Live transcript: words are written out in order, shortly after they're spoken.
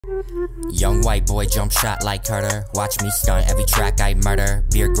Young white boy jump shot like Huerter. Watch me stunt every track I murder.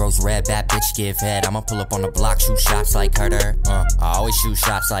 Beard grows red, bad bitch give head. I'ma pull up on the block, shoot shots like Huerter. I always shoot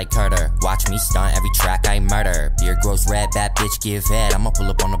shots like Huerter. Watch me stunt every track I murder. Beard grows red, bad bitch give head. I'ma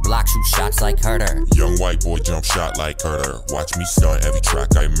pull up on the block, shoot shots like Huerter. Young white boy jump shot like Huerter. Watch me stunt every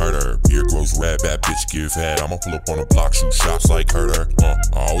track I murder. Beard grows red, bad bitch give head. I'ma pull up on the block, shoot shots like Huerter.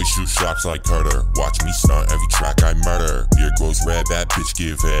 I always shoot shots like Huerter. Watch me stunt every track I murder. Beard grows red, bad bitch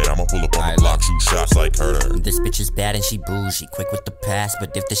give head. I'ma pull up on the block, shoot shots like Huerter. This bitch is bad and she bougie, quick with the pass,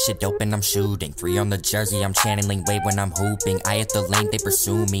 but if the shit open, I'm shooting. 3 on the jersey, I'm channeling weight when I'm hooping. I hit the lane, they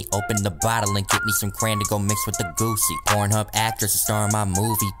pursue me. Open the bottle and get me some cran to go mix with the goosey. Pornhub actress, a star in my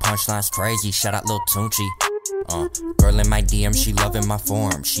movie. Punchlines crazy, shout out Lil Tunchi. Girl in my DM, she loving my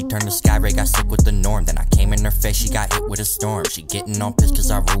form. She turned to Sky Rey, got sick with the norm. Then I came in her face, she got hit with a storm. She getting all pissed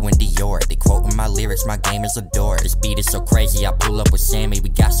cause I ruined Dior. They quoting my lyrics, my game is adored. This beat is so crazy, I pull up with Sami. We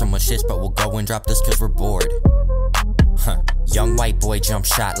got so much shit, but we'll go and drop this cause we're bored. Young white boy jump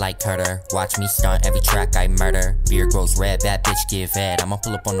shot like Huerter. Watch me stunt every track I murder. Beard grows red, bad bitch give head. I'ma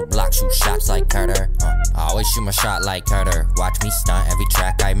pull up on the block, shoot shots like Huerter. I always shoot my shot like Huerter. Watch me stunt every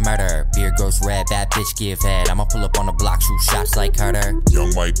track I murder. Beard grows red, bad bitch give head. I'ma pull up on the block, shoot shots like Huerter.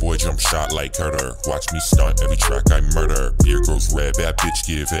 Young white boy jump shot like Huerter. Watch me stunt every track I murder. Beard grows red, bad bitch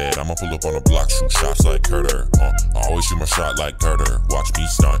give head. I'ma pull up on the block, shoot shots like Huerter. I always shoot my shot like Huerter. Watch me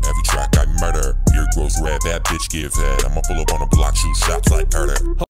stunt every track I murder. Beard grows red, bad bitch give head. I'ma pull up on the block, shoot shots like Huerter.